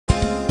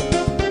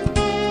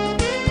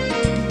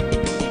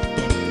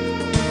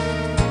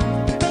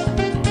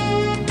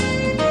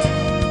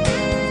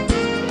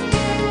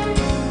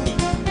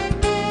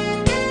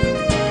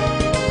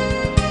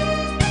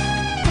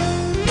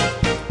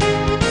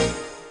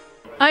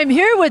I'm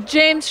here with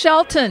James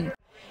Shelton.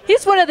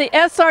 He's one of the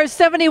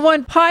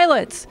SR-71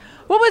 pilots.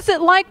 What was it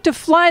like to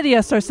fly the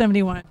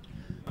SR-71?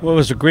 Well, it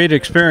was a great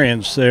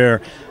experience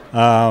there,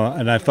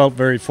 and I felt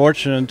very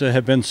fortunate to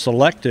have been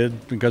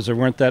selected because there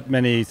weren't that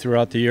many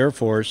throughout the Air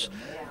Force.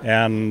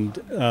 And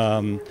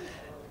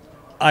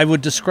I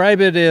would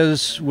describe it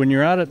as when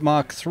you're out at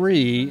Mach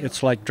 3,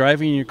 it's like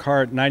driving your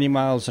car at 90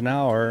 miles an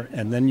hour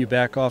and then you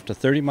back off to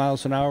 30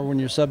 miles an hour when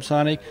you're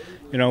subsonic.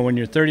 You know, when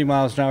you're 30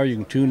 miles an hour, you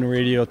can tune the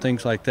radio,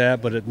 things like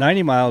that. But at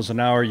 90 miles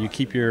an hour, you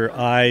keep your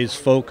eyes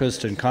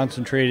focused and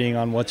concentrating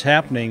on what's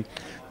happening.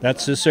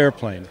 That's this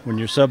airplane. When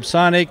you're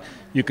subsonic,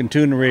 you can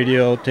tune the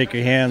radio, take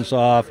your hands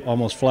off,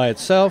 almost fly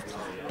itself.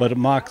 But at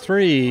Mach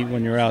 3,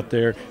 when you're out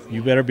there,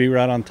 you better be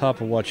right on top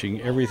of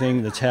watching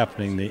everything that's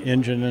happening, the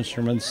engine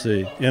instruments,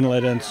 the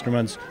inlet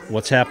instruments,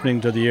 what's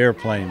happening to the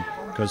airplane,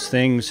 because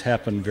things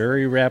happen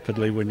very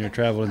rapidly when you're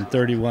traveling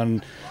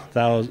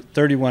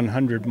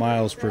 3,100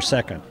 miles per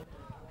second.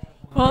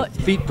 Well,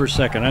 feet per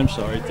second, I'm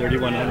sorry,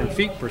 3,100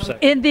 feet per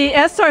second. In the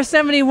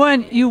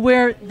SR-71, you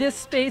wear this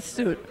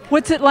spacesuit.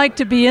 What's it like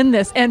to be in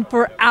this, and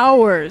for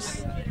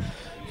hours?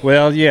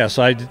 Well, yes,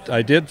 I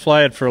did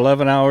fly it for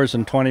 11 hours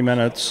and 20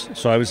 minutes,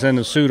 so I was in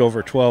the suit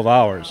over 12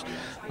 hours.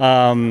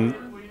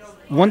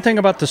 One thing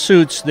about the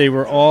suits, they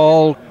were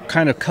all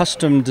kind of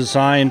custom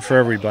designed for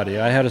everybody.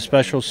 I had a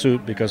special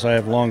suit because I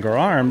have longer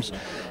arms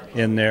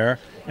in there,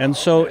 and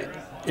so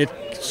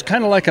it's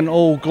kind of like an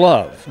old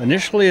glove.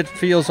 Initially it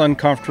feels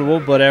uncomfortable,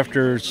 but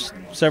after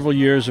several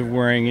years of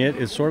wearing it,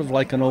 it's sort of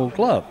like an old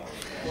glove.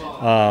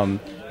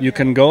 You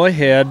can go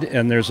ahead,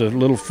 and there's a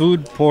little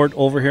food port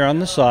over here on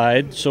the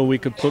side, so we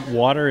could put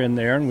water in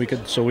there, and we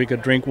could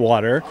drink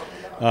water.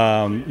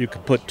 You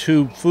could put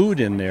tube food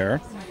in there.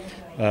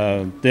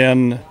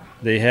 Then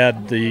they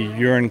had the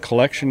urine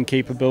collection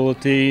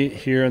capability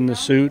here in the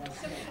suit.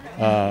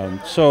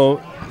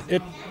 So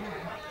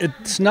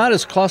it's not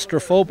as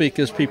claustrophobic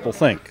as people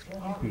think,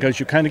 because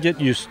you kind of get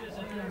used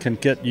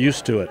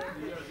to it.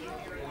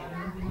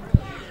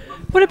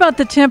 What about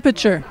the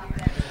temperature?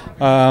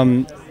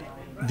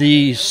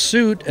 The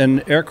suit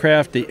and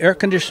aircraft, the air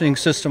conditioning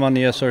system on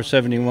the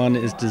SR-71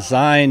 is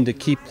designed to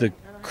keep the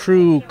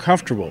crew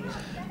comfortable.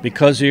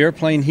 Because the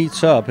airplane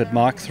heats up at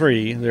Mach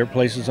 3, there are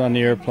places on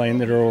the airplane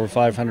that are over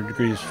 500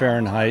 degrees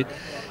Fahrenheit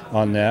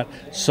on that.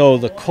 So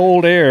the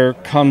cold air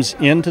comes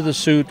into the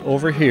suit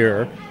over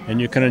here,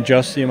 and you can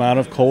adjust the amount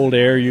of cold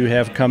air you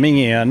have coming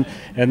in.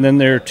 And then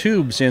there are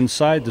tubes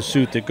inside the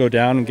suit that go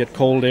down and get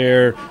cold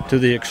air to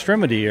the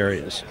extremity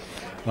areas.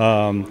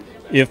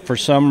 If for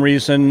some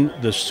reason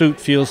the suit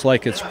feels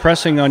like it's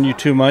pressing on you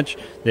too much,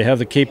 they have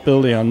the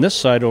capability on this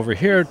side over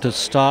here to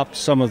stop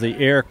some of the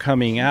air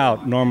coming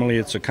out. Normally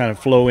it's a kind of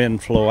flow in,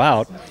 flow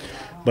out.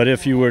 But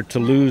if you were to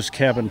lose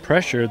cabin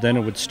pressure, then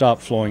it would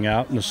stop flowing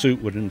out and the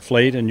suit would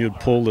inflate, and you'd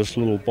pull this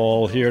little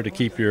ball here to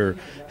keep your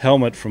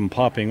helmet from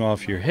popping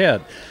off your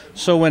head.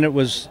 So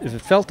if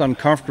it felt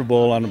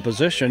uncomfortable on a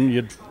position,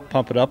 you'd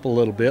pump it up a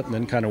little bit and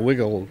then kind of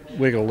wiggle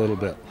a little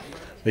bit.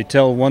 They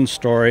tell one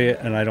story,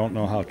 and I don't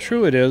know how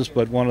true it is,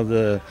 but one of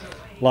the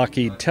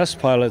Lockheed test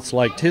pilots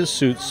liked his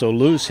suit so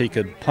loose he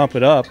could pump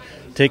it up,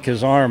 take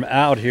his arm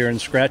out here and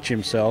scratch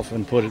himself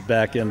and put it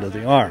back into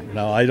the arm.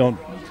 Now, I don't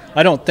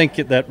think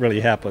that really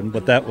happened,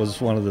 but that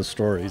was one of the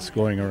stories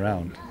going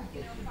around.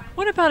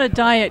 What about a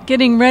diet,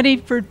 getting ready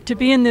to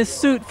be in this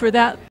suit for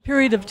that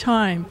period of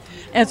time,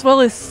 as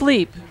well as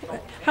sleep?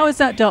 How is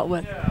that dealt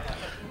with?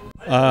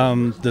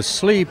 The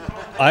sleep,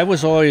 I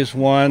was always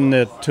one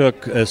that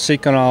took one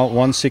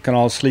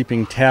Seconal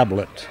sleeping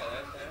tablet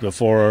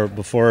before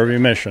every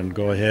mission.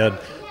 Go ahead.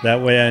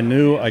 That way I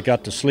knew I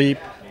got to sleep,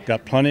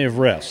 got plenty of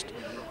rest.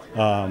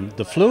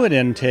 The fluid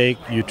intake,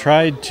 you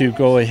tried to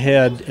go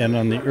ahead, and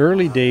on the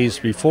early days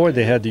before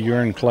they had the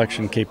urine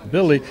collection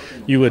capability,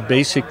 you would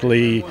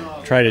basically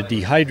try to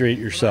dehydrate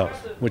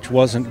yourself, which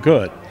wasn't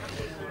good.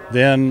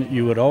 Then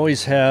you would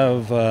always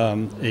have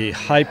a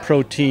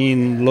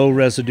high-protein,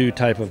 low-residue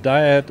type of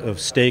diet of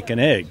steak and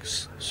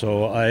eggs.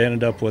 So I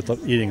ended up with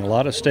eating a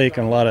lot of steak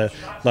and a lot of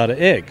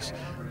eggs.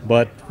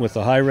 But with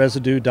the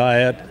high-residue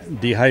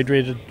diet,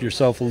 dehydrated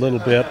yourself a little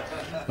bit.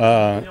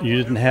 You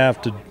didn't have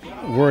to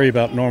worry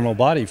about normal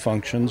body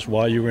functions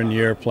while you were in the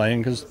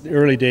airplane, because the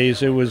early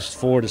days it was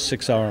 4 to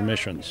 6 hour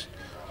missions.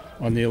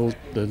 On the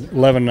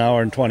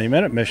 11-hour and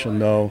 20-minute mission,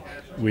 though,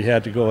 we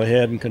had to go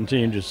ahead and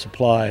continue to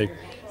supply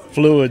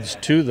fluids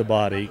to the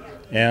body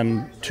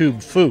and tube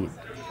food.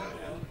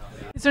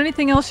 Is there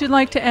anything else you'd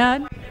like to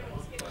add?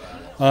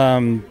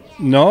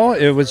 No,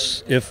 it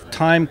was, if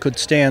time could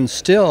stand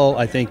still,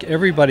 I think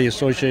everybody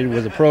associated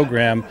with the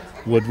program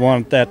would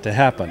want that to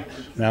happen.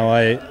 Now,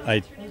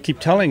 I keep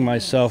telling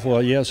myself,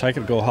 well, yes, I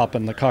could go hop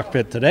in the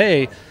cockpit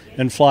today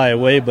and fly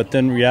away, but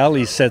then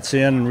reality sets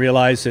in and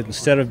realize that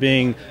instead of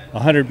being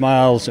 100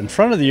 miles in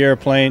front of the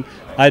airplane,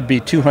 I'd be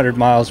 200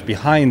 miles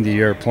behind the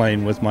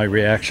airplane with my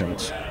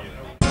reactions.